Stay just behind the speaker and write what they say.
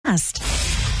past.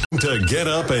 To get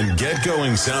up and get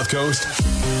going, South Coast,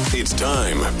 it's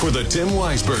time for the Tim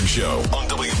Weisberg Show on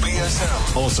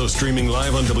WBSM. Also streaming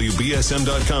live on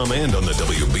WBSM.com and on the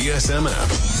WBSM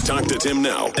app. Talk to Tim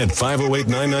now at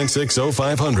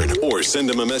 508-996-0500 or send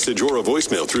him a message or a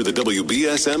voicemail through the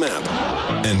WBSM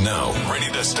app. And now, ready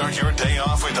to start your day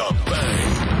off with a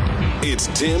bang. It's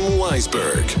Tim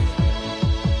Weisberg.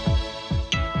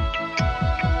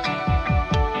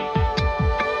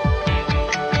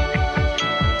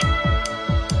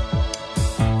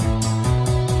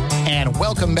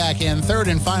 Welcome back in third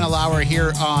and final hour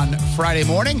here on Friday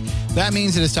morning. That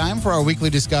means it is time for our weekly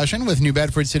discussion with New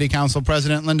Bedford City Council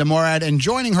President Linda Morad, and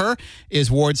joining her is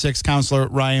Ward 6 Councilor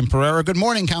Ryan Pereira. Good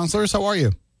morning, councilors. How are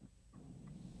you?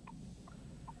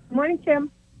 Good morning,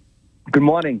 Tim. Good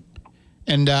morning.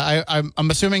 And I'm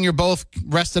assuming you're both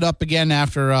rested up again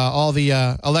after all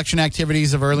the election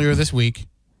activities of earlier this week.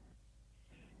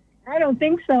 I don't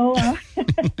think so.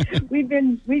 We've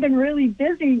been really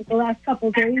busy the last couple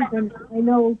of days, and I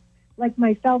know, like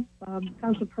myself,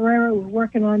 Councilor Pereira, we're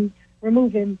working on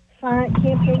removing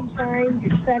campaign signs,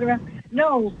 etc.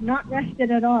 No, not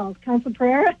rested at all. Councilor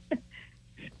Pereira?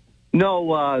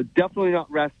 No, definitely not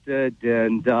rested,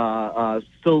 and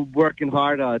still working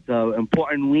hard. It's an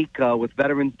important week with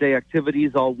Veterans Day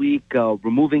activities all week,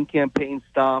 removing campaign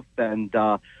stuff, and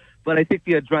but I think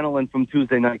the adrenaline from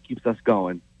Tuesday night keeps us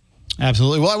going.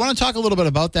 Absolutely. Well, I want to talk a little bit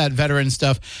about that veteran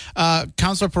stuff.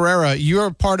 Councilor Pereira,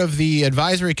 you're part of the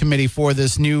advisory committee for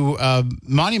this new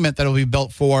monument that will be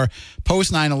built for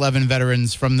post 9/11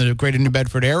 veterans from the greater New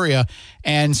Bedford area.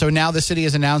 And so now the city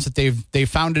has announced that they've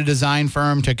found a design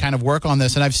firm to kind of work on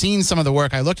this. And I've seen some of the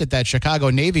work. I looked at that Chicago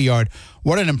Navy Yard.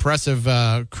 What an impressive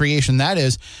creation that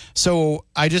is. So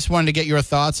I just wanted to get your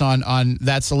thoughts on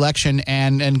that selection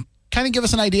and kind of give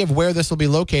us an idea of where this will be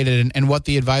located and what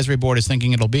the advisory board is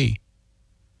thinking it'll be.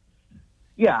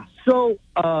 Yeah, so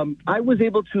I was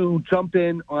able to jump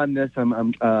in on this.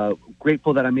 I'm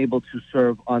grateful that I'm able to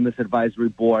serve on this advisory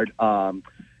board. Prior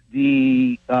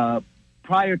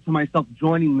to myself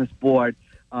joining this board,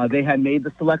 they had made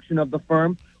the selection of the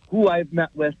firm, who I've met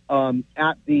with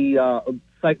at the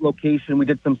site location. We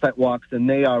did some site walks, and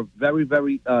they are very,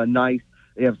 very nice.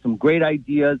 They have some great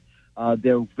ideas.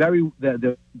 They're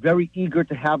very eager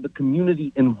to have the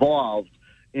community involved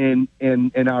in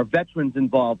our veterans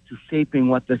involved to shaping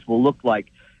what this will look like.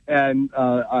 And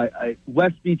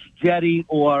West Beach Jetty,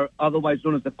 or otherwise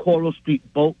known as the Coral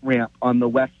Street boat ramp on the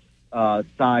west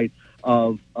side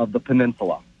of the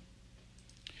peninsula.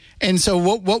 And so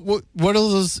what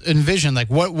does envision? Like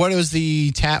what is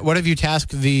the what have you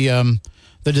tasked the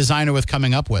designer with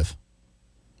coming up with?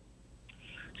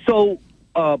 So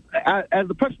as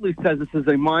the press release says, this is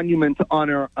a monument to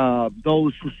honor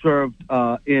those who served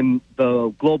in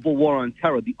the global war on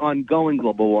terror, the ongoing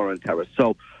global war on terror.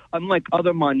 So unlike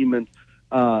other monuments,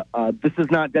 this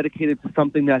is not dedicated to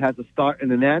something that has a start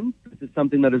and an end. This is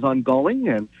something that is ongoing,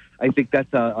 and I think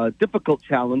that's a difficult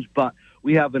challenge, but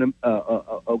we have a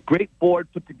great board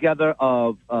put together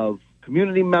of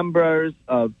community members,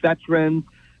 of veterans,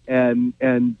 and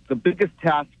the biggest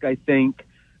task, I think,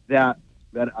 that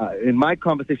in my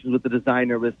conversations with the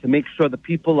designer is to make sure the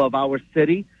people of our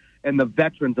city and the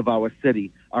veterans of our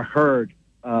city are heard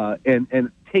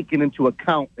and taken into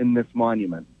account in this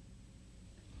monument.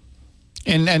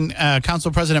 And Council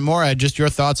President Morad, just your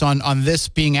thoughts on this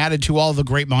being added to all the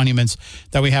great monuments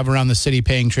that we have around the city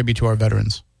paying tribute to our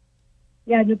veterans.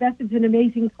 Yeah, New Bedford's an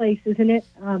amazing place, isn't it?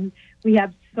 We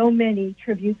have so many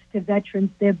tributes to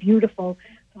veterans. They're beautiful.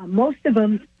 Most of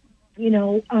them,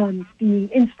 the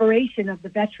inspiration of the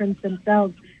veterans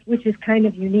themselves, which is kind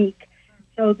of unique.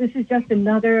 So this is just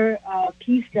another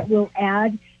piece that we'll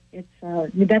add. It's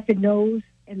New Bedford knows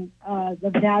and the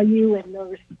value and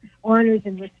the honors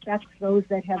and respects those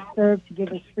that have served to give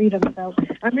us freedom. So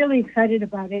I'm really excited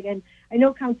about it. And I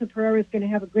know Councilor Pereira is going to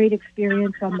have a great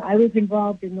experience. I was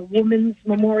involved in the Women's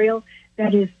Memorial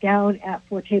that is down at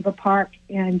Fort Tabor Park.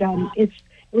 And it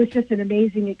was just an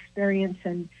amazing experience.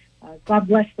 And God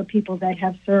bless the people that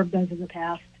have served us in the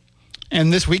past.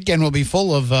 And this weekend will be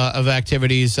full of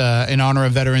activities in honor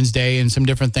of Veterans Day and some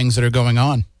different things that are going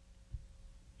on.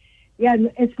 Yeah,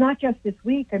 it's not just this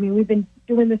week. I mean, we've been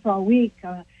doing this all week.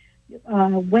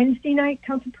 Wednesday night,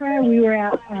 Councilor Pereira, we were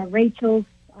at Rachel's.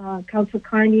 Councilor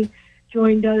Carney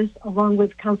joined us along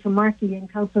with Councilor Markey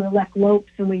and Councilor-elect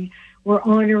Lopes, and we were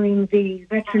honoring the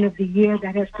Veteran of the Year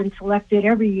that has been selected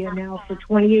every year now for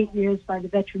 28 years by the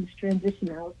Veterans Transition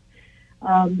House.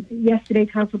 Yesterday,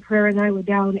 Councilor Pereira and I were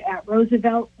down at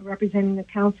Roosevelt representing the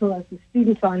council as the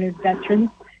Students Honored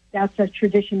Veterans. That's a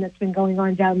tradition that's been going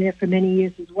on down there for many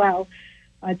years as well.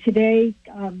 Today,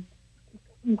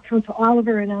 Council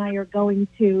Oliver and I are going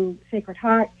to Sacred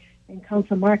Heart, and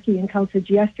Council Markey and Council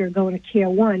Giester are going to Care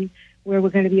 1, where we're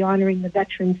going to be honoring the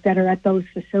veterans that are at those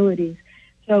facilities.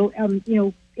 So,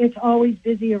 it's always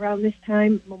busy around this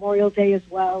time, Memorial Day as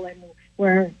well, and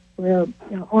we're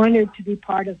honored to be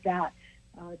part of that,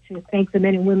 to thank the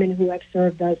men and women who have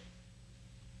served us.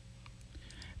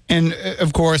 And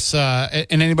of course,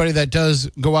 and anybody that does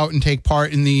go out and take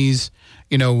part in these,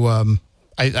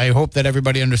 I hope that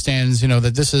everybody understands,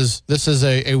 that this is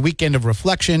a weekend of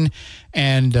reflection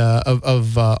and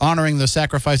of honoring the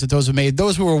sacrifice that those have made,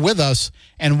 those who were with us,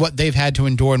 and what they've had to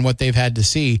endure and what they've had to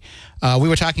see. We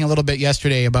were talking a little bit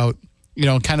yesterday about,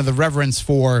 kind of the reverence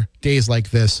for days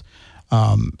like this.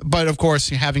 But of course,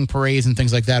 having parades and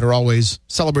things like that are always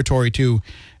celebratory too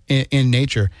in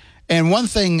nature. And one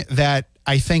thing that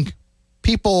I think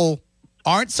people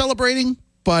aren't celebrating,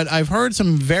 but I've heard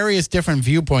some various different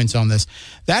viewpoints on this.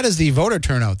 That is the voter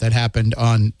turnout that happened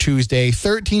on Tuesday,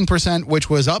 13%, which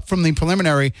was up from the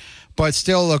preliminary, but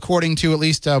still, according to at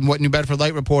least what New Bedford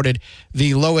Light reported,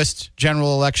 the lowest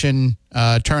general election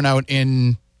turnout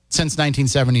since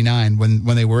 1979,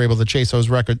 when they were able to trace those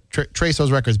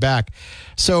records back.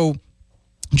 So,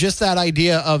 just that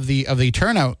idea of the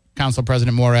turnout, Council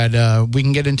President Morad. We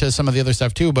can get into some of the other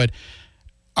stuff too, but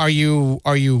are you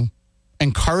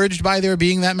encouraged by there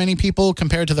being that many people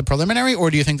compared to the preliminary,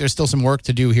 or do you think there's still some work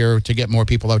to do here to get more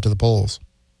people out to the polls?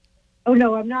 Oh,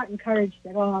 no, I'm not encouraged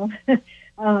at all.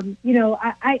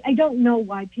 I don't know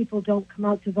why people don't come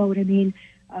out to vote. I mean,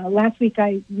 last week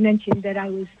I mentioned that I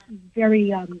was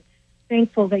very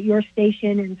thankful that your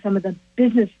station and some of the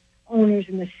business owners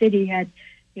in the city had,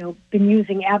 been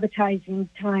using advertising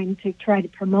time to try to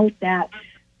promote that.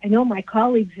 I know my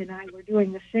colleagues and I were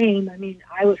doing the same. I mean,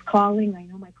 I was calling. I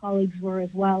know my colleagues were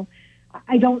as well.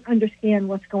 I don't understand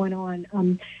what's going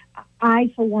on.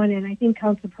 I, for one, and I think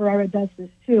Councilor Pereira does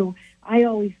this too, I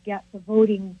always get the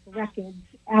voting records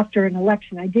after an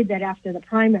election. I did that after the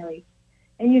primary.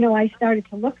 And, I started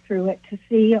to look through it to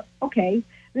see, okay,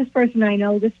 this person I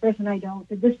know, this person I don't.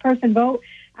 Did this person vote?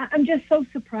 I'm just so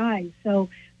surprised. So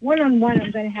one-on-one,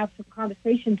 I'm going to have some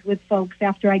conversations with folks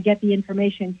after I get the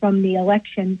information from the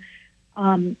election,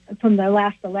 from the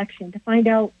last election, to find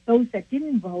out those that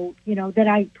didn't vote, that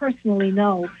I personally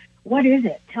know. What is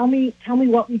it? Tell me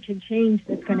what we can change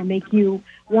that's going to make you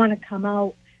want to come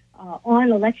out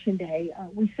on Election Day.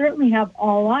 We certainly have a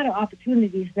lot of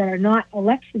opportunities that are not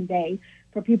Election Day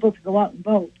for people to go out and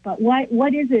vote. But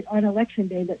what is it on Election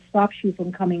Day that stops you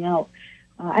from coming out?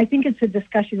 I think it's a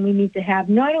discussion we need to have,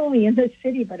 not only in this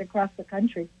city, but across the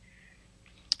country.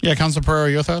 Yeah, Councilor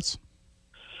Pereira, your thoughts?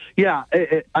 Yeah,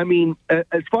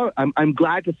 as far I'm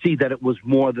glad to see that it was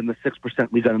more than the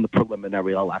 6% we got in the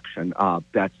preliminary election.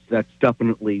 That's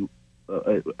definitely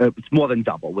it's more than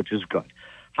double, which is good.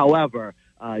 However,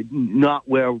 not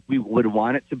where we would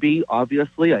want it to be.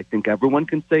 Obviously, I think everyone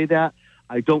can say that.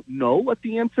 I don't know what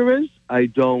the answer is. I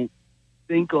don't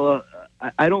think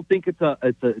it's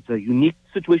a unique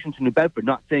situation to New Bedford.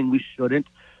 Not saying we shouldn't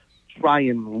try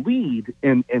and lead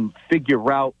and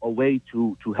figure out a way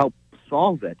to help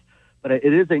solve it, but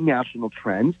it is a national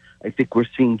trend. I think we're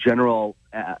seeing general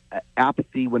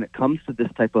apathy when it comes to this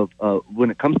type of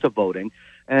when it comes to voting,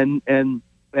 and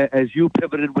as you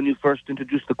pivoted when you first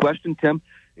introduced the question, Tim,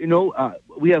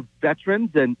 we have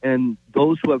veterans and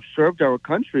those who have served our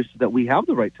country so that we have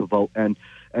the right to vote, and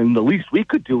the least we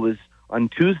could do is on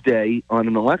Tuesday, on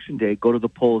an election day, go to the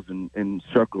polls and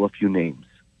circle a few names.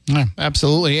 Yeah,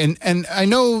 absolutely. And I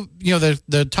know,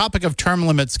 the topic of term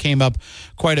limits came up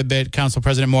quite a bit, Council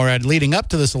President Morad, leading up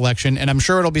to this election, and I'm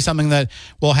sure it'll be something that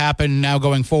will happen now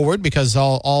going forward, because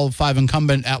all 5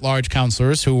 incumbent at-large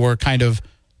councilors who were kind of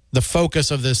the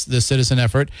focus of this citizen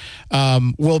effort were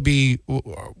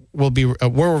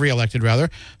reelected rather.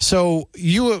 So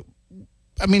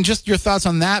just your thoughts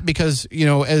on that, because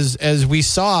as we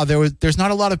saw, there's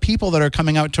not a lot of people that are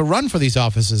coming out to run for these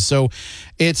offices. So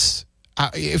it's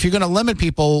if you're going to limit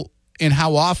people in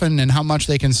how often and how much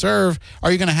they can serve,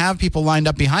 are you going to have people lined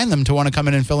up behind them to want to come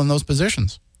in and fill in those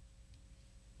positions?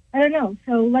 I don't know.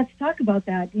 So let's talk about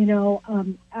that.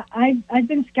 I've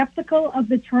been skeptical of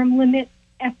the term limit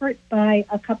effort by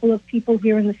a couple of people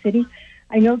here in the city.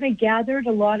 I know they gathered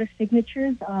a lot of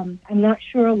signatures. I'm not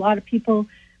sure a lot of people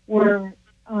were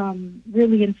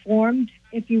really informed,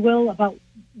 if you will, about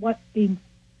what the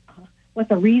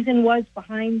reason was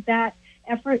behind that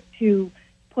effort to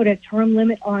put a term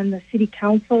limit on the city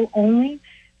council only.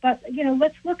 But,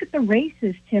 let's look at the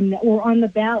races, Tim, that were on the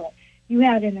ballot. You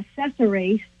had an assessor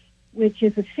race, which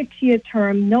is a 6-year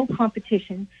term, no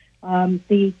competition.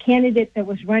 The candidate that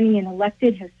was running and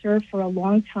elected has served for a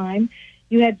long time.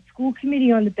 You had school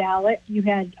committee on the ballot. You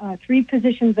had 3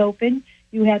 positions open.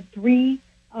 You had 3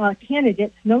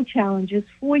 candidates, no challenges,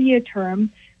 4-year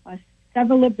term.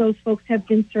 Several of those folks have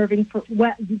been serving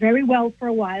very well for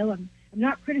a while. I'm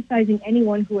not criticizing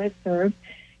anyone who has served.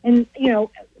 And,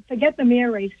 forget the mayor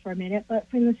race for a minute, but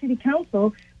for the city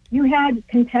council, you had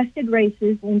contested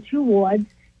races in 2 wards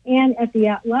and at the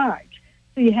at-large.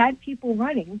 So you had people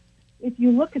running. If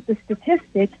you look at the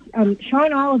statistics,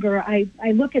 Sean Oliver,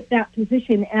 I look at that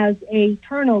position as a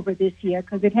turnover this year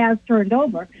because it has turned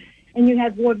over. And you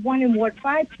had Ward 1 and Ward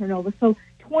 5 turnover. So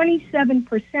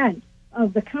 27%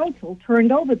 of the council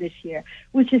turned over this year,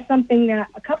 which is something that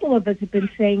a couple of us have been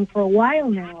saying for a while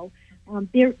now.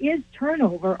 There is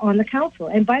turnover on the council.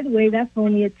 And by the way, that's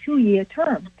only a 2-year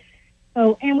term.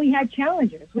 So, and we had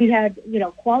challengers. We had,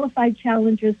 qualified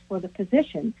challengers for the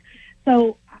positions.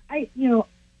 So I've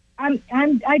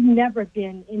never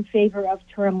been in favor of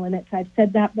term limits. I've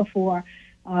said that before.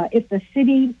 If the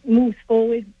city moves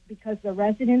forward because the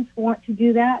residents want to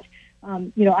do that,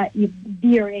 via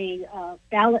a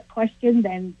ballot question,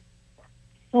 then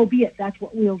so be it. That's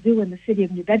what we'll do in the city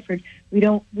of New Bedford. We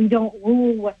don't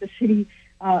rule what the city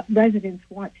residents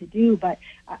want to do, but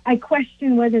I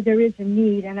question whether there is a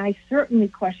need, and I certainly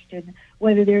question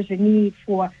whether there's a need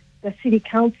for the city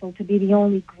council to be the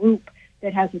only group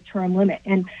that has a term limit.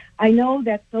 And I know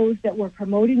that those that were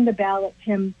promoting the ballot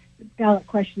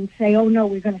question say, oh, no,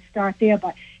 we're going to start there.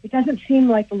 But it doesn't seem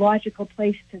like a logical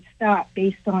place to start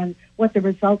based on what the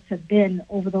results have been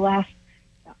over the last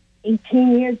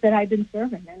 18 years that I've been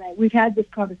serving. And we've had this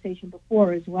conversation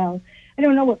before as well. I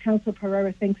don't know what Councilor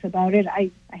Pereira thinks about it. I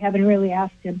haven't really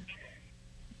asked him.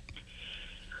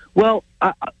 Well,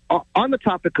 on the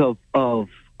topic of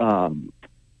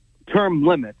term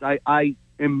limits, I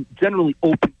am generally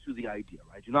open to the idea.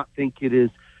 I do not think it is.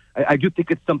 I do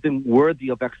think it's something worthy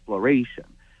of exploration,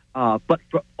 but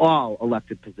for all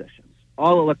elected positions,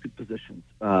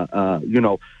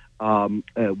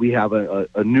 we have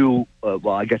a new, well,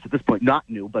 I guess at this point not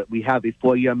new, but we have a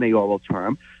 4-year mayoral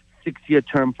term, 6-year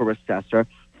term for assessor,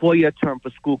 4-year term for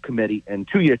school committee, and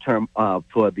 2-year term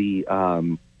for the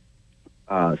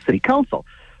city council.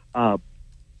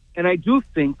 And I do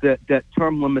think that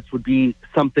term limits would be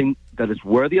something that is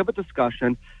worthy of a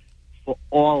discussion for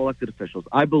all elected officials.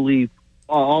 I believe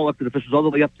all elected officials, all the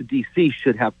way up to D.C.,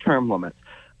 should have term limits.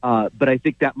 But I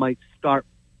think that might start,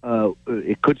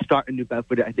 it could start in New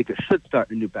Bedford. I think it should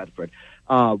start in New Bedford.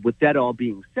 With that all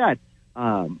being said,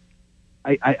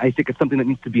 I think it's something that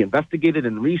needs to be investigated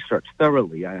and researched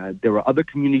thoroughly. There are other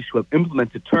communities who have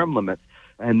implemented term limits,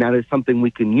 and that is something we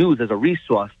can use as a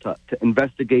resource to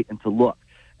investigate and to look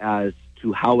as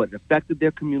to how it affected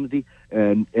their community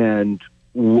and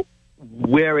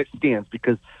where it stands.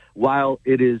 Because while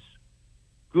it is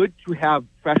good to have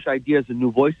fresh ideas and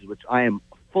new voices, which I am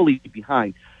fully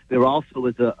behind, there also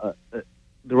is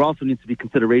there also needs to be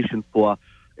consideration for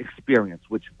experience,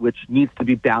 which needs to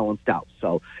be balanced out.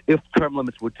 So if term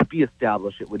limits were to be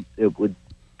established, it would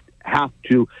have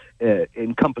to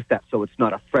encompass that, so it's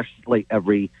not a fresh slate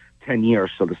every 10 years,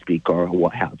 so to speak, or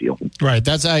what have you. Right.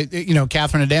 That's,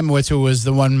 Catherine Adamowitz, who was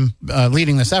the one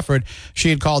leading this effort, she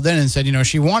had called in and said,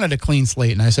 she wanted a clean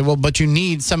slate. And I said, well, but you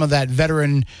need some of that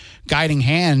veteran guiding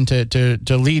hand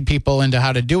to lead people into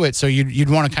how to do it. So you'd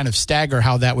want to kind of stagger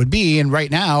how that would be. And right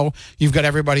now, you've got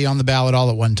everybody on the ballot all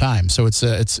at one time. So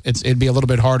it'd be a little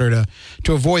bit harder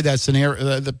to avoid that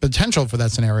scenario, the potential for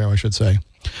that scenario, I should say.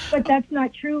 But that's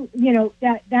not true.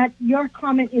 That your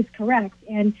comment is correct.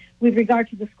 And with regard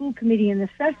to the school committee and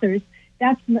assessors,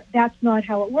 that's not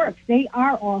how it works. They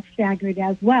are all staggered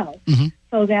as well,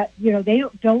 so that they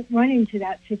don't run into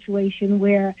that situation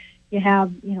where you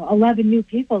have 11 new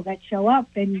people that show up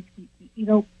and you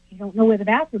don't know where the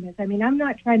bathroom is. I mean, I'm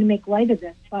not trying to make light of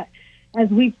this, but as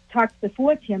we've talked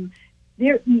before, Tim,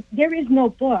 there is no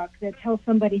book that tells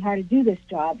somebody how to do this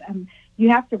job. You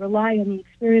have to rely on the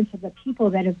experience of the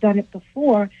people that have done it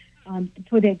before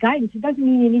for their guidance. It doesn't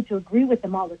mean you need to agree with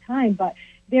them all the time, but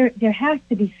there has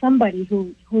to be somebody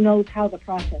who knows how the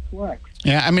process works.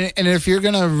 Yeah, I mean, and if you're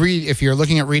going to if you're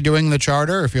looking at redoing the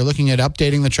charter, if you're looking at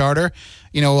updating the charter,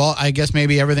 well, I guess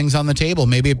maybe everything's on the table.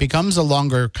 Maybe it becomes a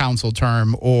longer council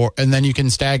term, and then you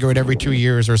can stagger it every 2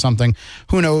 years or something.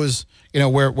 Who knows,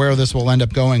 where this will end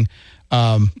up going.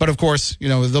 But of course,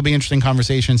 there'll be interesting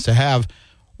conversations to have.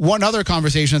 One other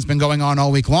conversation that's been going on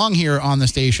all week long here on the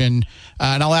station,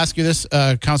 and I'll ask you this,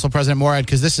 Council President Morad,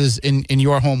 because this is in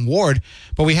your home ward,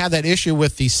 but we had that issue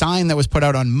with the sign that was put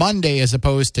out on Monday as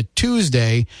opposed to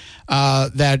Tuesday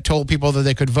that told people that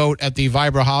they could vote at the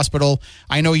Vibra Hospital.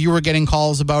 I know you were getting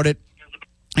calls about it,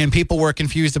 and people were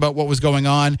confused about what was going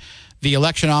on. The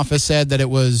election office said that it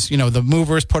was, the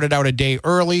movers put it out a day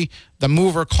early. The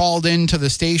mover called into the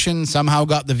station, somehow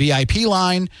got the VIP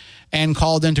line, and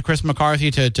called into Chris McCarthy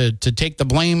to take the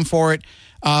blame for it.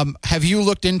 Have you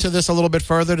looked into this a little bit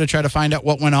further to try to find out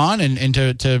what went on and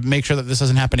to make sure that this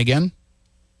doesn't happen again?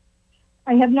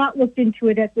 I have not looked into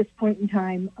it at this point in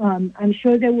time. I'm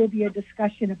sure there will be a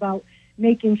discussion about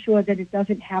making sure that it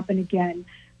doesn't happen again.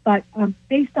 But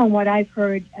based on what I've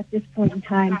heard at this point in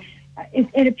time,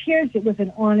 it appears it was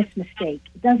an honest mistake.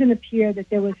 It doesn't appear that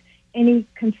there was any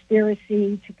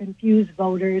conspiracy to confuse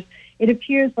voters. It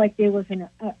appears like there was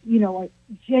a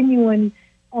genuine,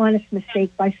 honest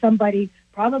mistake by somebody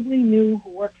probably new who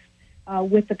works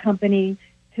with the company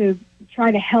to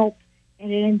try to help,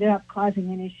 and it ended up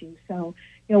causing an issue. So,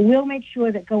 we'll make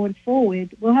sure that going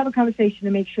forward, we'll have a conversation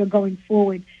to make sure going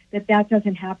forward that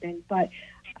doesn't happen. But,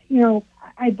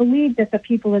 I believe that the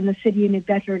people in the city of New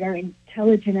Bedford are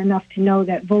intelligent enough to know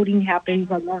that voting happens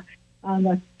on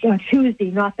the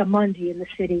Tuesday, not the Monday in the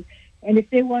city. And if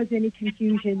there was any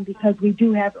confusion, because we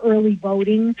do have early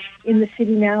voting in the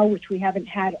city now, which we haven't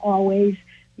had always,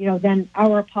 then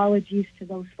our apologies to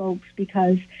those folks,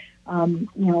 because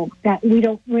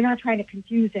that we're not trying to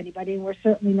confuse anybody, and we're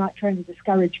certainly not trying to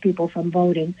discourage people from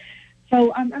voting.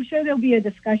 So I'm sure there'll be a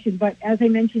discussion, but as I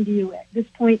mentioned to you, at this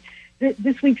point,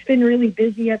 this week's been really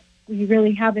busy. We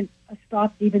really haven't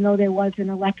stopped, even though there was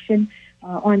an election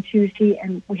on Tuesday,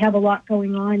 and we have a lot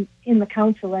going on in the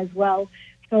council as well.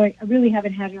 So I really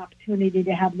haven't had an opportunity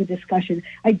to have the discussion.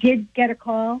 I did get a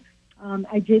call.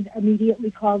 I did immediately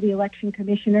call the election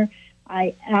commissioner.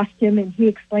 I asked him, and he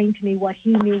explained to me what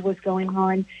he knew was going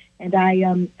on, and I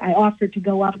offered to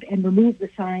go up and remove the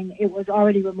sign. It was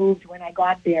already removed when I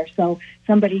got there, so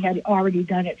somebody had already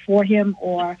done it for him,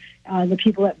 or the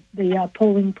people at the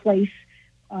polling place,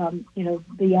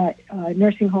 the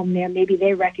nursing home there, maybe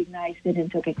they recognized it and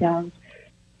took it down.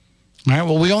 All right.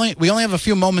 Well, we only have a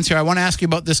few moments here. I want to ask you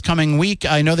about this coming week.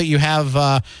 I know that you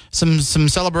have some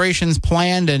celebrations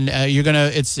planned, and you're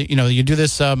gonna. You do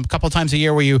this a couple of times a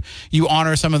year where you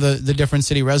honor some of the different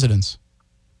city residents.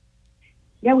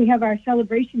 Yeah, we have our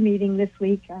celebration meeting this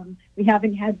week. We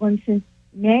haven't had one since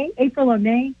April or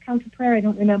May. Councilor Pereira, I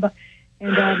don't remember.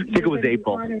 And I think it was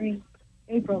April.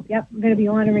 April. Yep, we're going to be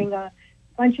honoring a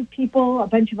bunch of people, a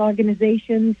bunch of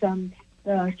organizations.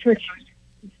 The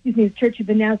Church of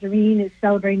the Nazarene is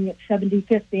celebrating its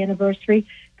 75th anniversary.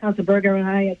 Councilor Berger and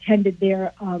I attended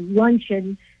their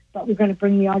luncheon, but we're going to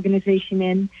bring the organization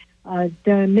in.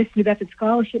 The Miss New Bedford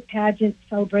Scholarship Pageant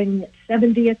celebrating its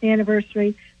 70th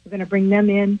anniversary. We're going to bring them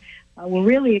in. We're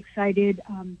really excited.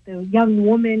 The young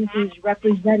woman who's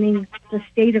representing the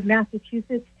state of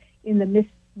Massachusetts in the Miss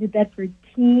New Bedford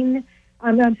the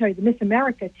Miss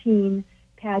America Teen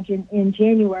pageant in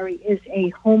January is a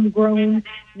homegrown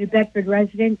New Bedford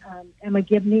resident, Emma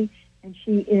Gibney, and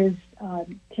she is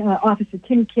Officer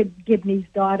Tim Gibney's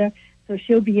daughter. So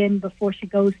she'll be in before she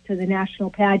goes to the national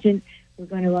pageant. We're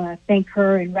going to thank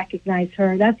her and recognize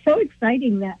her. That's so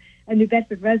exciting that a New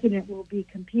Bedford resident will be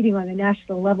competing on a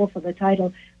national level for the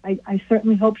title. I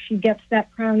certainly hope she gets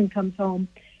that crown and comes home.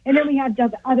 And then we have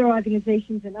other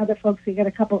organizations and other folks. We got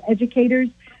a couple educators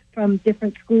from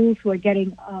different schools who are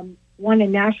getting one a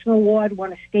national award,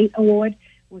 one a state award.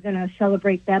 We're going to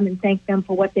celebrate them and thank them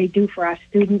for what they do for our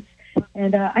students.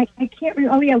 And I can't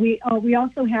remember. Oh yeah, we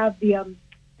also have the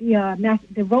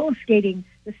roller skating.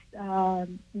 This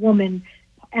woman,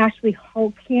 Ashley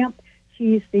Holtkamp.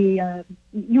 She's the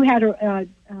you had her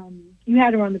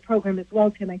on the program as well,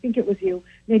 Tim. I think it was you.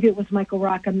 Maybe it was Michael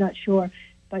Rock. I'm not sure,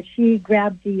 but she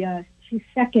grabbed she's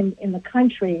second in the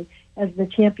country as the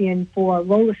champion for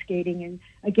roller skating. And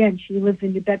again, she lives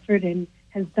in New Bedford and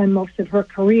has done most of her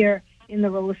career in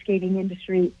the roller skating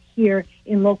industry here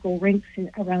in local rinks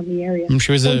around the area. It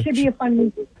should be a fun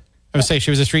week. I would say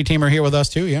she was a street teamer here with us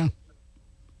too. Yeah.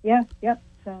 Yeah. Yep.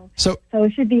 So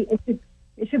it should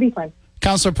be fun.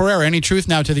 Councilor Pereira, any truth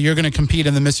now to that you're going to compete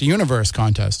in the Miss Universe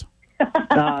contest?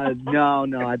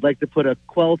 No. I'd like to put a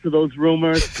quell to those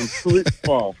rumors. Complete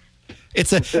false.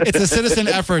 It's a citizen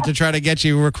effort to try to get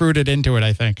you recruited into it,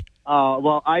 I think.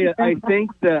 Well, I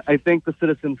thank the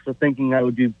citizens for thinking I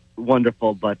would be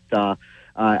wonderful, but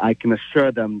I can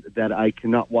assure them that I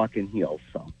cannot walk in heels.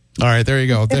 So. All right, there you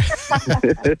go. All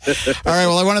right,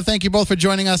 well, I want to thank you both for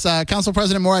joining us. Council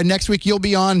President Morad, next week you'll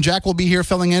be on. Jack will be here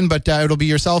filling in, but it'll be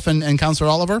yourself and Councilor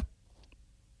Oliver?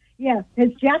 Yes.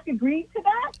 Has Jack agreed to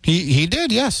that? He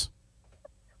did, yes.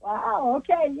 Wow,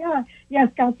 okay, yeah. Yes,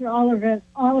 Councilor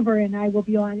Oliver and I will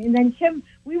be on. And then, Tim,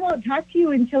 we won't talk to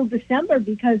you until December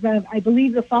because I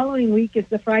believe the following week is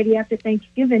the Friday after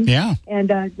Thanksgiving. Yeah. And,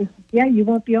 you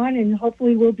won't be on, and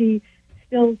hopefully we'll be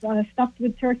still stuffed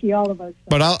with turkey, all of us. So.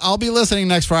 But I'll be listening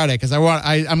next Friday because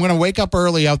I'm going to wake up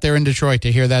early out there in Detroit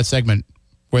to hear that segment.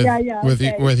 With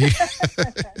you.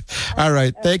 All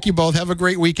right. Thank you both. Have a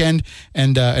great weekend,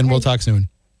 and we'll talk soon.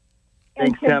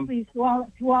 And Tim, please, to all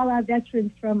our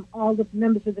veterans from all the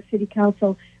members of the City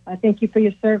Council, thank you for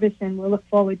your service, and we'll look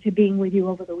forward to being with you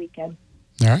over the weekend.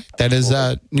 All right. That is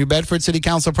New Bedford City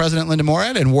Council President Linda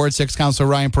Morad and Ward 6 Councilor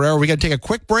Ryan Pereira. We got to take a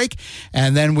quick break,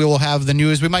 and then we will have the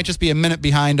news. We might just be a minute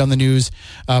behind on the news,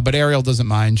 but Ariel doesn't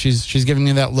mind. She's giving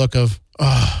me that look of,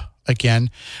 again.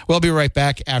 We'll be right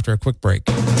back after a quick break.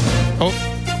 Oh,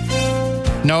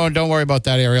 no, don't worry about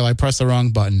that, Ariel. I pressed the wrong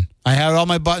button. I had all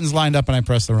my buttons lined up, and I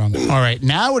pressed the wrong one. All right,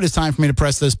 now it is time for me to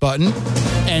press this button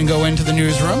and go into the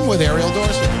newsroom with Ariel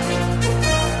Dorsey.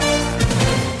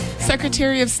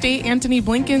 Secretary of State Antony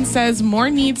Blinken says more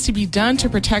needs to be done to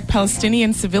protect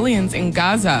Palestinian civilians in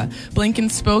Gaza.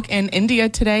 Blinken spoke in India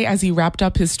today as he wrapped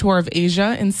up his tour of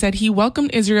Asia and said he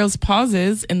welcomed Israel's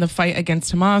pauses in the fight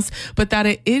against Hamas, but that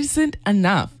it isn't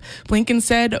enough. Blinken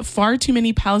said far too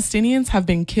many Palestinians have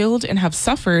been killed and have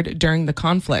suffered during the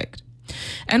conflict.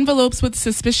 Envelopes with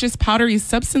suspicious powdery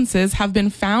substances have been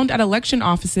found at election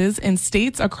offices in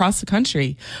states across the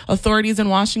country. Authorities in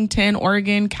Washington,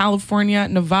 Oregon, California,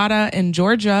 Nevada, and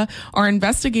Georgia are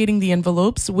investigating the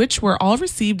envelopes, which were all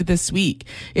received this week.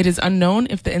 It is unknown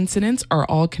if the incidents are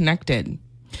all connected.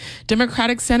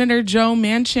 Democratic Senator Joe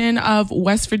Manchin of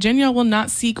West Virginia will not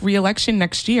seek re-election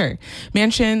next year.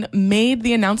 Manchin made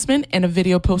the announcement in a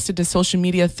video posted to social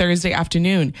media Thursday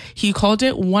afternoon. He called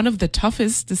it one of the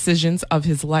toughest decisions of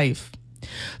his life.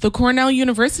 The Cornell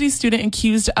University student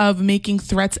accused of making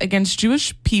threats against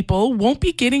Jewish people won't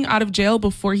be getting out of jail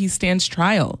before he stands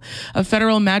trial. A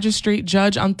federal magistrate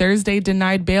judge on Thursday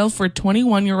denied bail for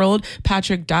 21-year-old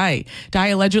Patrick Dye. Dye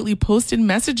allegedly posted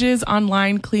messages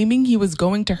online claiming he was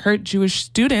going to hurt Jewish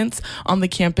students on the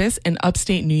campus in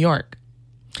upstate New York.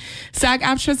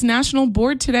 SAG-AFTRA's National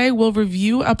Board today will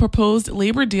review a proposed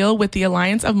labor deal with the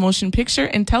Alliance of Motion Picture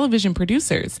and Television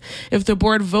Producers. If the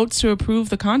board votes to approve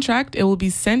the contract, it will be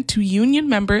sent to union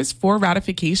members for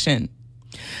ratification.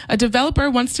 A developer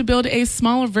wants to build a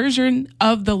smaller version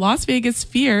of the Las Vegas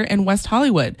Sphere in West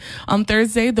Hollywood. On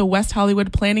Thursday, the West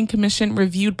Hollywood Planning Commission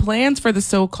reviewed plans for the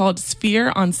so-called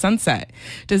Sphere on Sunset.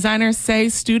 Designers say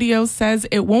studio says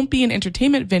it won't be an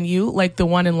entertainment venue like the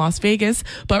one in Las Vegas,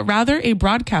 but rather a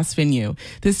broadcast venue.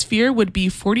 The Sphere would be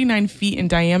 49 feet in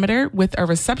diameter with a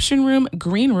reception room,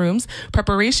 green rooms,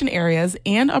 preparation areas,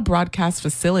 and a broadcast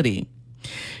facility.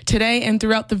 Today and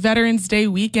throughout the Veterans Day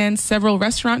weekend, several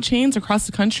restaurant chains across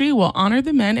the country will honor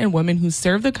the men and women who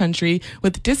serve the country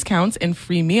with discounts and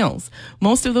free meals.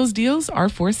 Most of those deals are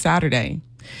for Saturday.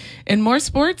 In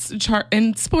sports,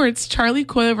 Charlie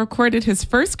Coyle recorded his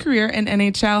first career and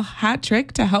NHL hat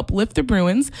trick to help lift the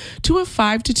Bruins to a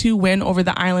 5-2 win over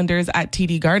the Islanders at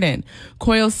TD Garden.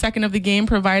 Coyle's second of the game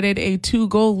provided a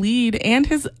 2-goal lead, and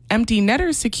his empty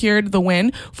netter secured the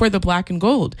win for the Black and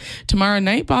Gold. Tomorrow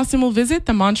night, Boston will visit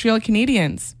the Montreal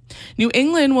Canadiens. New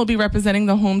England will be representing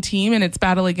the home team in its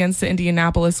battle against the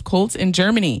Indianapolis Colts in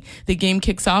Germany. The game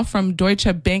kicks off from Deutsche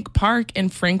Bank Park in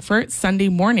Frankfurt Sunday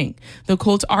morning. The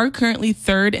Colts are currently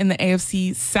third in the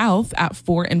AFC South at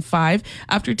 4-5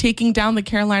 after taking down the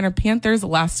Carolina Panthers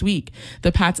last week.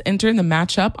 The Pats enter the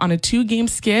matchup on a 2-game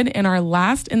skid and are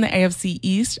last in the AFC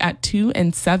East at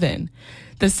 2-7.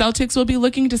 The Celtics will be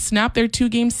looking to snap their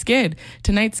 2-game skid.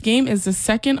 Tonight's game is the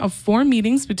second of 4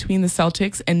 meetings between the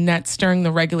Celtics and Nets during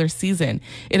the regular season.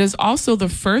 It is also the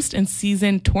first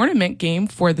in-season tournament game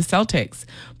for the Celtics.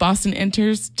 Boston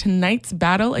enters tonight's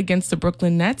battle against the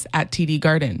Brooklyn Nets at TD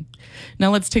Garden. Now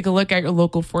let's take a look at your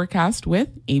local forecast with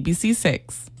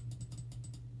ABC6.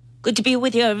 Good to be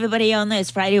with you, everybody, on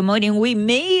this Friday morning. We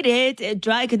made it.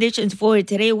 Dry conditions for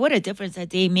today. What a difference that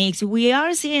day makes. We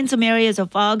are seeing some areas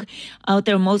of fog out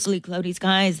there, mostly cloudy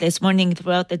skies this morning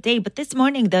throughout the day. But this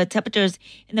morning, the temperatures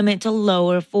in the mid to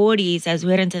lower 40s as we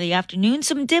head into the afternoon.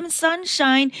 Some dim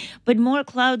sunshine, but more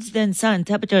clouds than sun.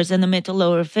 Temperatures in the mid to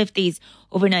lower 50s.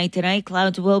 Overnight tonight,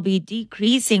 clouds will be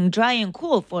decreasing, dry and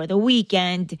cool for the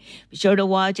weekend. Be sure to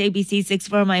watch ABC6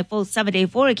 for my full 7-day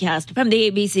forecast. From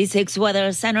the ABC6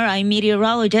 Weather Center, I'm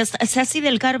meteorologist Ceci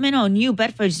Del Carmen on New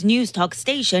Bedford's News Talk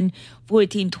Station,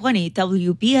 1420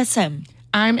 WBSM.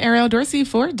 I'm Ariel Dorsey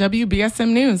for WBSM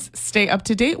News. Stay up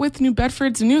to date with New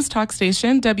Bedford's News Talk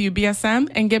Station, WBSM,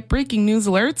 and get breaking news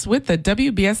alerts with the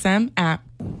WBSM app.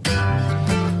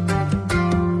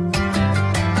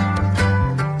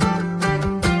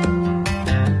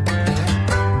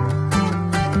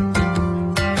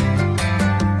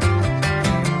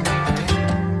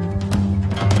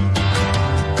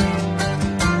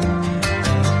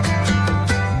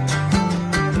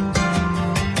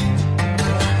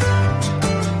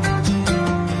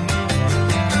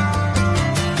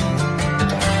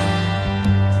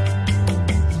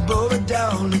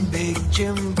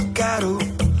 Jim Picado.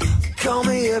 Call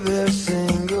me every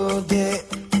single day.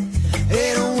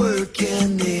 They don't work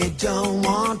and they don't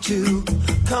want to.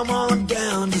 Come on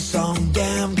down to some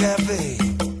damn cafe.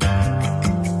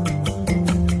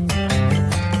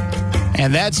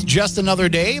 And that's Just Another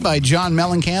Day by John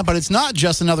Mellencamp. But it's not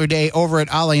just another day over at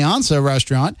Alianza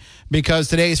Restaurant, because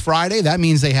today's Friday. That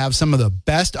means they have some of the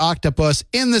best octopus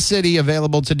in the city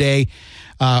available today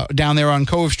down there on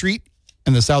Cove Street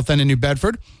in the south end of New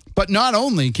Bedford. But not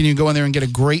only can you go in there and get a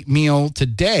great meal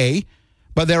today,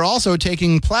 but they're also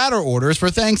taking platter orders for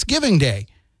Thanksgiving Day.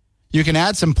 You can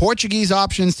add some Portuguese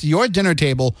options to your dinner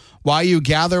table while you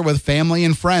gather with family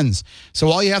and friends. So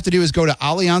all you have to do is go to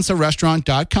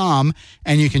alianzarestaurant.com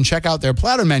and you can check out their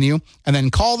platter menu and then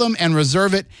call them and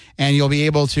reserve it, and you'll be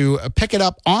able to pick it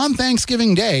up on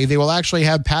Thanksgiving Day. They will actually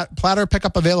have platter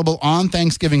pickup available on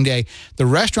Thanksgiving Day. The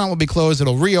restaurant will be closed.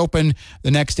 It'll reopen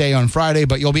the next day on Friday,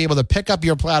 but you'll be able to pick up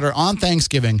your platter on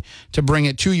Thanksgiving to bring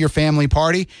it to your family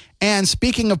party. And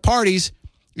speaking of parties,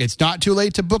 it's not too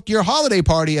late to book your holiday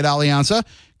party at Alianza.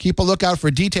 Keep a lookout for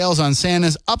details on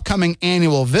Santa's upcoming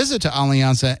annual visit to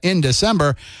Alianza in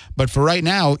December. But for right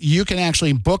now, you can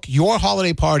actually book your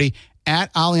holiday party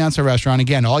at Alianza Restaurant.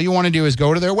 Again, all you want to do is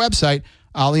go to their website,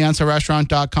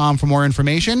 alianzarestaurant.com, for more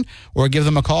information, or give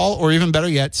them a call, or even better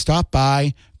yet, stop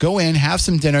by, go in, have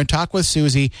some dinner, talk with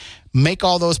Susie, make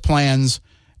all those plans,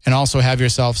 and also have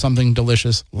yourself something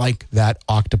delicious like that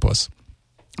octopus.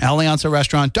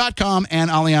 AlianzaRestaurant.com and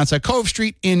Alianza Cove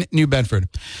Street in New Bedford.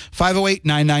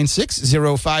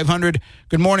 508-996-0500.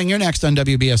 Good morning. You're next on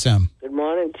WBSM. Good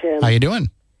morning, Tim. How you doing?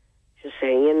 Just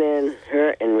hanging in,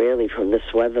 hurting really from this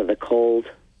weather, the cold.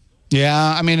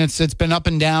 Yeah, I mean, it's been up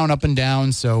and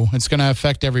down, so it's going to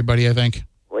affect everybody, I think.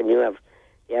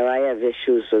 I have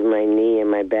issues with my knee and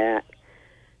my back.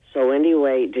 So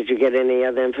anyway, did you get any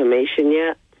other information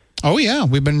yet? Oh, yeah.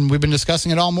 We've been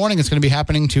discussing it all morning. It's going to be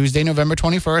happening Tuesday, November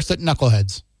 21st at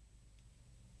Knuckleheads.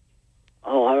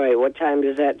 Oh, all right. What time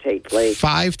does that take place?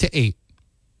 5 to 8.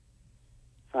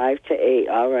 5 to 8.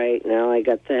 All right. Now I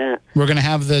got that. We're going to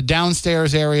have the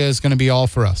downstairs area is going to be all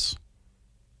for us.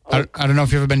 I don't know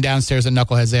if you've ever been downstairs at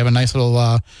Knuckleheads. They have a nice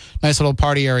little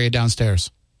party area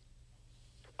downstairs.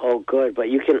 Oh, good. But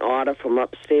you can order from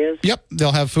upstairs? Yep.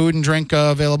 They'll have food and drink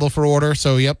available for order.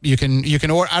 So, yep, you can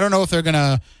order. I don't know if they're going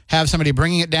to have somebody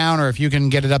bringing it down or if you can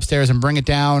get it upstairs and bring it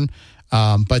down.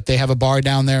 But they have a bar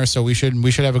down there, so we should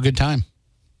have a good time.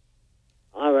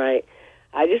 All right.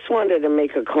 I just wanted to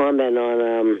make a comment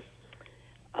on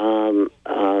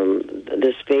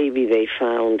this baby they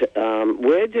found.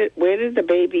 Where did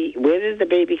the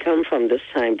baby come from this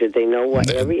time? Did they know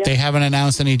what area? They haven't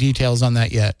announced any details on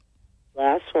that yet.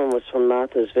 Last one was from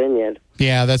Martha's Vineyard.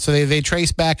 Yeah, that's so they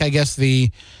trace back, I guess, the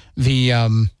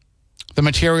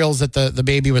materials that the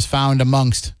baby was found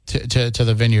amongst to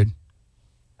the vineyard.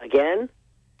 Again?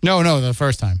 No, the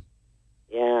first time.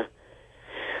 Yeah.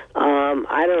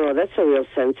 I don't know. That's a real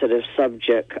sensitive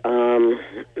subject.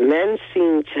 Men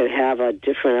seem to have a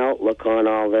different outlook on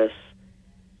all this.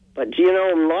 But,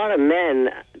 a lot of men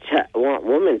want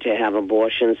women to have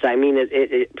abortions. I mean,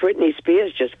 Britney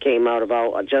Spears just came out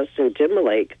about Justin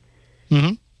Timberlake.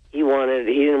 Mm-hmm. He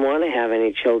didn't want to have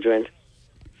any children.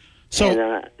 So,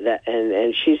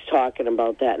 and she's talking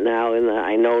about that now, and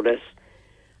I noticed.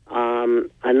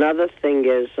 Another thing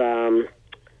is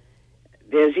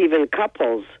there's even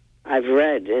couples I've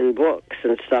read in books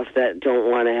and stuff that don't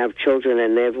want to have children,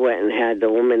 and the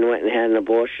woman went and had an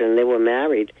abortion. They were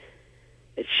married.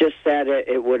 It's just that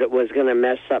it was going to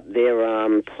mess up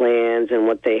their plans and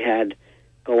what they had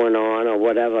going on or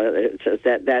whatever. It's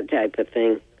that type of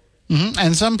thing. Mm-hmm.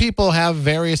 And some people have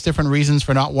various different reasons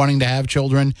for not wanting to have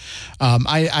children.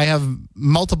 I have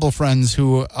multiple friends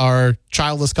who are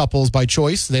childless couples by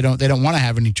choice. They don't want to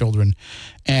have any children,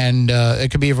 and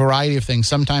it could be a variety of things.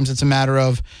 Sometimes it's a matter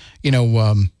of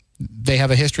they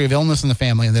have a history of illness in the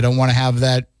family and they don't want to have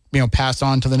that passed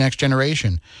on to the next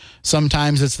generation.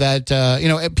 Sometimes it's that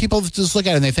people just look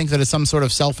at it and they think that it's some sort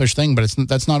of selfish thing, but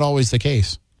that's not always the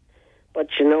case. But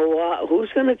you know what?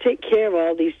 Who's going to take care of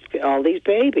all these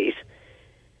babies?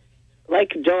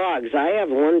 Like dogs. I have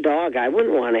one dog. I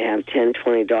wouldn't want to have 10,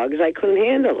 20 dogs. I couldn't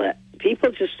handle it.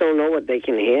 People just don't know what they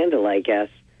can handle, I guess.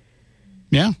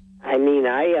 Yeah. I mean,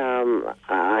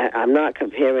 I'm not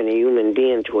comparing a human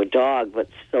being to a dog, but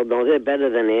still, no, they're better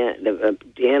than the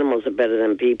animals are better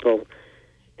than people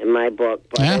in my book.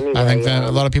 But yeah, anyway, I think that a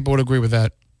lot of people would agree with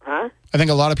that. Huh? I think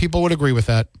a lot of people would agree with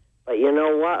that. But you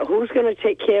know what? Who's going to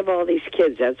take care of all these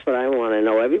kids? That's what I want to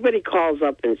know. Everybody calls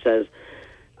up and says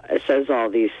all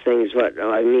these things, but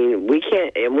I mean, we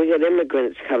can't. And we got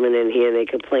immigrants coming in here, and they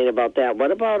complain about that.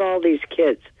 What about all these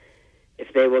kids?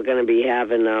 if they were going to be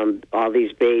having all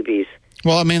these babies.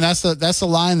 Well, I mean, that's the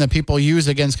line that people use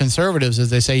against conservatives, is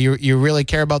they say you really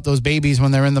care about those babies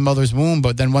when they're in the mother's womb,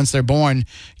 but then once they're born,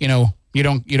 you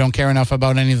don't care enough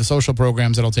about any of the social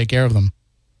programs that'll take care of them.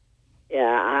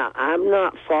 Yeah, I'm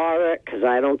not for it because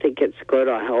I don't think it's good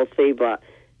or healthy, but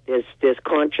there's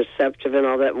contraceptive and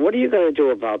all that. What are you going to do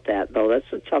about that, though? That's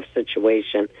a tough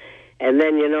situation. And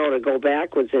then, to go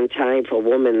backwards in time for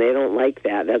women, they don't like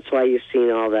that. That's why you've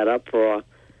seen all that uproar.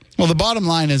 Well, the bottom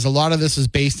line is a lot of this is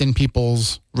based in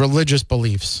people's religious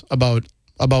beliefs about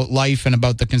life and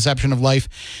about the conception of life.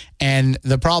 And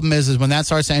the problem is when that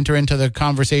starts to enter into the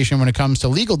conversation when it comes to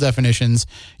legal definitions,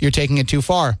 you're taking it too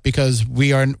far, because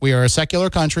we are a secular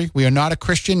country. We are not a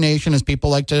Christian nation, as people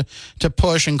like to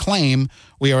push and claim.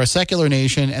 We are a secular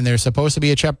nation, and there's supposed to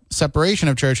be a separation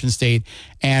of church and state,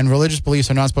 and religious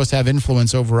beliefs are not supposed to have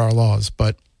influence over our laws.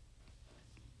 But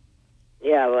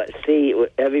yeah, but see,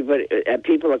 everybody,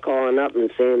 people are calling up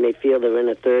and saying they feel they're in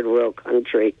a third world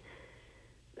country.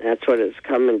 That's what it's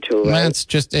coming to, right? It's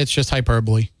just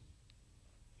hyperbole.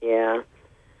 Yeah.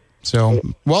 So,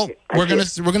 well, we're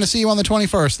gonna see you on the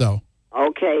 21st, though.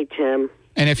 Okay, Tim.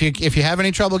 And if you have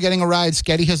any trouble getting a ride,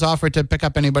 Sketty has offered to pick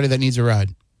up anybody that needs a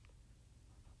ride.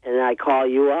 And I call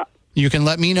you up? You can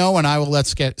let me know, and I will let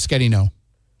Sketty know.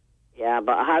 Yeah,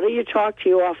 but how do you talk to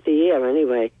you off the air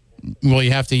anyway? Well, you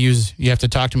have to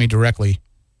talk to me directly.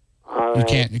 All right. You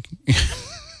can't.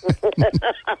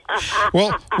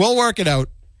 We'll work it out.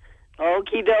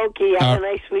 Okie dokie. Have a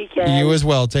nice weekend. You as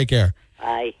well. Take care.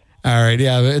 Bye. All right.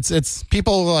 Yeah, it's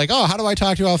people are like, oh, how do I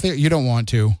talk to you off there? You don't want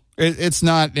to. It's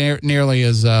not nearly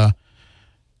as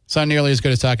it's not nearly as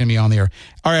good as talking to me on the air.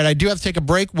 All right, I do have to take a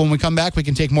break. When we come back, we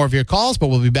can take more of your calls, but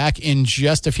we'll be back in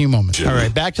just a few moments. All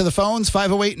right, back to the phones,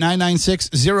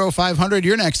 508-996-0500.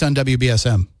 You're next on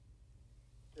WBSM.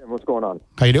 What's going on?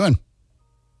 How you doing?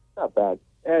 Not bad.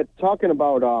 Talking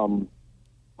about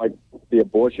like the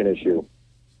abortion issue,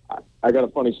 I got a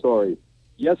funny story.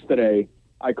 Yesterday,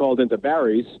 I called into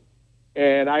Barry's,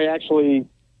 and I actually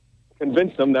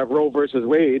convinced them that Roe versus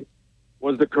Wade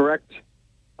was the correct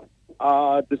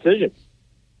decision.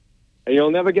 And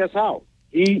you'll never guess how.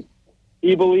 He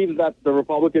believes that the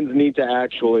Republicans need to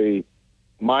actually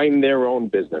mind their own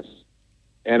business.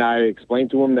 And I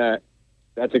explained to him that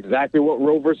that's exactly what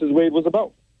Roe versus Wade was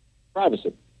about.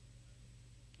 Privacy.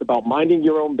 It's about minding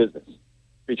your own business.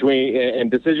 And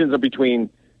decisions are between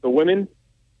the women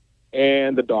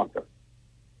and the doctor.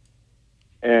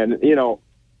 And,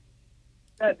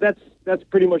 that's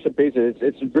pretty much the basis.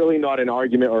 It's really not an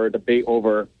argument or a debate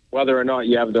over whether or not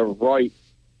you have the right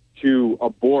to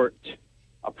abort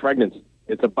a pregnancy.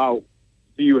 It's about,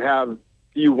 do you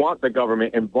want the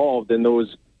government involved in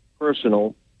those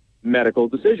personal medical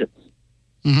decisions?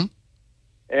 Mm-hmm.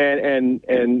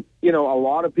 And a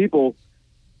lot of people,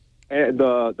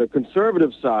 the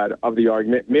conservative side of the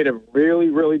argument made a really,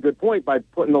 really good point by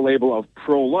putting the label of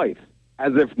pro-life,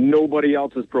 as if nobody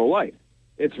else is pro-life.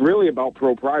 It's really about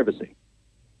pro-privacy.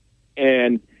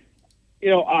 And,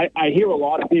 I hear a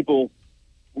lot of people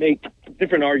make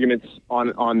different arguments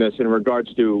on this in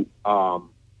regards to,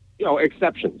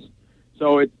 exceptions.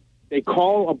 So they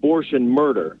call abortion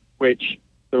murder, which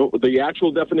the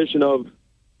actual definition of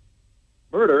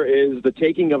murder is the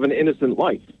taking of an innocent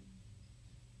life.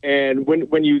 And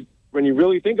when you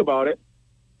really think about it,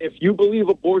 if you believe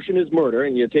abortion is murder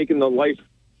and you're taking the life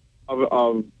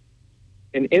of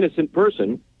an innocent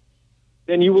person,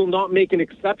 then you will not make an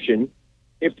exception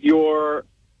if your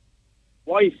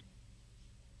wife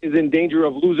is in danger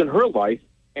of losing her life,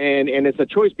 and it's a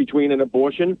choice between an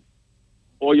abortion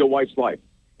or your wife's life.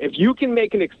 If you can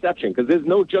make an exception, because there's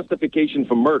no justification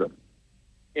for murder,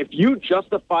 if you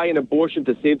justify an abortion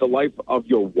to save the life of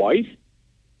your wife,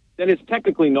 then it's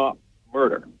technically not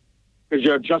murder, because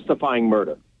you're justifying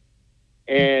murder.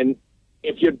 And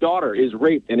if your daughter is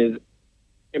raped and is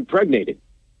impregnated,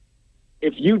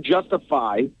 if you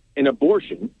justify an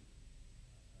abortion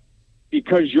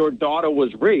because your daughter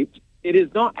was raped, it is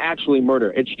not actually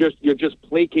murder. It's just, you're just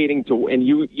placating to, and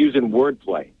you using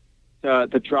wordplay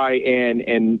to try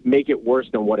and make it worse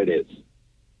than what it is.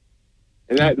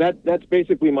 And that's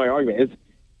basically my argument.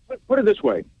 Put it this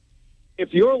way: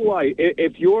 if your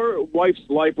wife's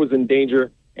life was in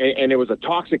danger and it was a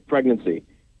toxic pregnancy,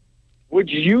 would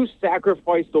you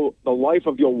sacrifice the life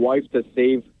of your wife to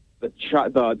save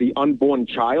the unborn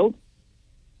child?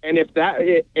 And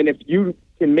if you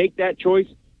can make that choice,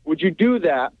 would you do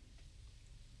that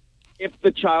if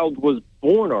the child was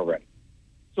born already?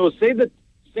 So say this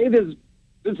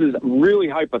is really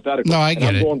hypothetical. No, I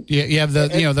get it. You have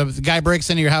the guy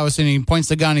breaks into your house and he points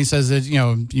the gun. He says that,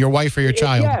 your wife or your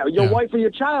child. Yeah, your wife or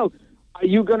your child. Are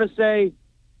you going to say,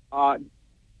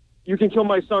 you can kill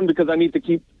my son because I need to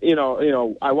keep,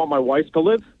 I want my wife to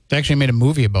live? They actually made a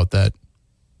movie about that.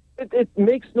 It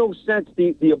makes no sense.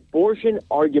 The abortion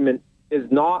argument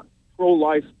is not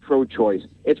pro-life, pro-choice.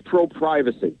 It's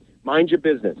pro-privacy. Mind your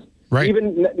business. Right.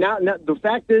 Even now, the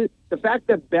fact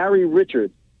that Barry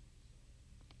Richards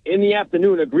in the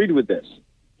afternoon agreed with this.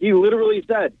 He literally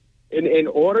said, in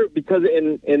order, because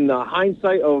in the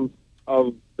hindsight of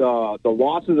the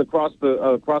losses across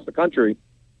the country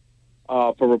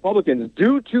for Republicans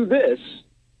due to this,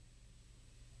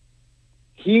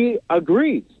 he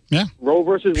agrees. Yeah. Roe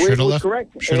versus Wade was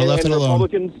correct. Should have left it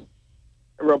alone.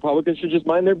 Republicans should just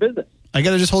mind their business. I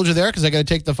got to just hold you there because I got to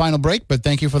take the final break, but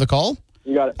thank you for the call.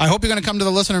 You got it. I hope you're going to come to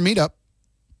the listener meetup.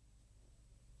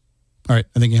 All right,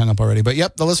 I think you hung up already. But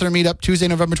yep, the listener meetup, Tuesday,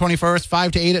 November 21st,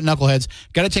 5 to 8 at Knuckleheads.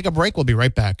 Got to take a break. We'll be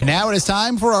right back. Now it is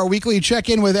time for our weekly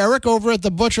check-in with Eric over at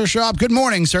the Butcher Shop. Good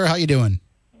morning, sir. How you doing?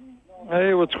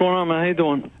 Hey, what's going on, man? How you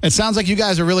doing? It sounds like you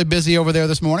guys are really busy over there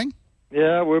this morning.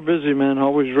 Yeah, we're busy, man.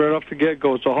 Always right off the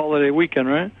get-go. It's a holiday weekend,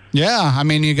 right? Yeah, I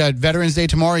mean, you got Veterans Day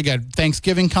tomorrow. You got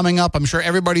Thanksgiving coming up. I'm sure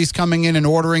everybody's coming in and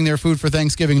ordering their food for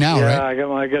Thanksgiving now, right? Yeah,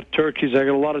 I got turkeys. I got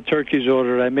a lot of turkeys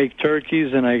ordered. I make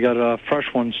turkeys, and I got fresh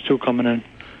ones, too, coming in.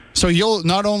 So you'll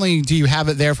not only do you have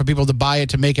it there for people to buy it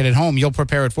to make it at home, you'll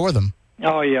prepare it for them.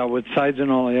 Oh, yeah, with sides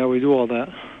and all. Yeah, we do all that.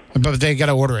 But they got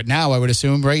to order it now, I would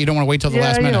assume, right? You don't want to wait till the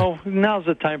last minute. Yeah, now's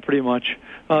the time pretty much.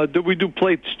 We do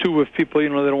plates, too, if people, they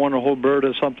don't want a whole bird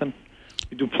or something.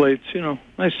 We do plates,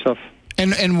 nice stuff.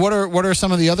 And what are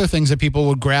some of the other things that people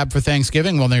would grab for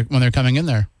Thanksgiving when they're coming in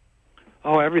there?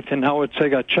 Oh, everything. Now I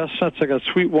got chestnuts, I got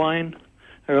sweet wine,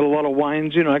 I got a lot of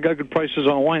wines. I got good prices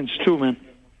on wines, too, man.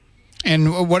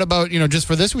 And what about, just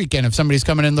for this weekend, if somebody's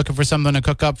coming in looking for something to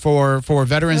cook up for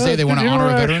Veterans Day, they want to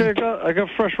honor a veteran? Actually, I got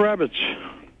fresh rabbits.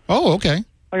 Oh, okay.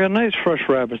 I got nice fresh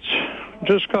rabbits.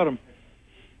 Just cut them.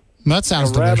 That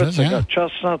sounds delicious, I got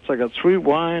chestnuts, I got sweet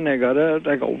wine, I got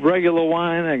regular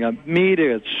wine, I got meat,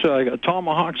 I got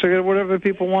tomahawks, I got whatever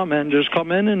people want, man. Just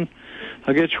come in and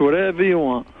I'll get you whatever you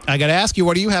want. I got to ask you,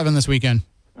 what are you having this weekend?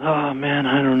 Oh, man,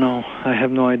 I don't know. I have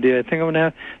no idea. I think I'm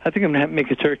gonna have to make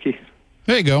a turkey.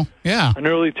 There you go. Yeah. An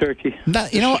early turkey. Try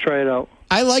it out.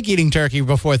 I like eating turkey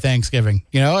before Thanksgiving.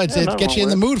 It gets you in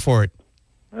the mood for it.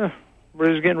 Yeah.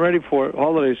 Everybody's getting ready for it.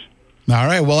 Holidays. All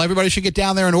right. Well, everybody should get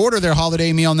down there and order their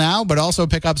holiday meal now, but also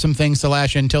pick up some things to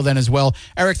lash in until then as well.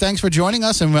 Eric, thanks for joining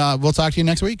us, and we'll talk to you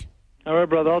next week. All right,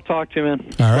 brother. I'll talk to you, man.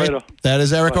 All right. Later. That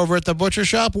is Eric over at the Butcher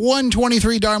Shop,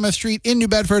 123 Dartmouth Street in New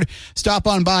Bedford. Stop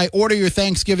on by, order your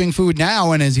Thanksgiving food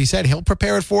now, and as he said, he'll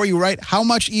prepare it for you, right? How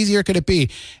much easier could it be?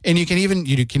 And you can even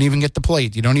get the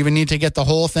plate. You don't even need to get the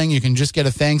whole thing. You can just get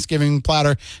a Thanksgiving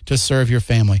platter to serve your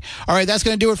family. All right, that's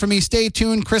going to do it for me. Stay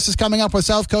tuned. Chris is coming up with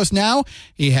South Coast Now.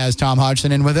 He has Tom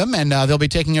Hodgson in with him, and they'll be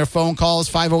taking your phone calls,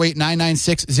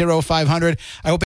 508-996-0500. I hope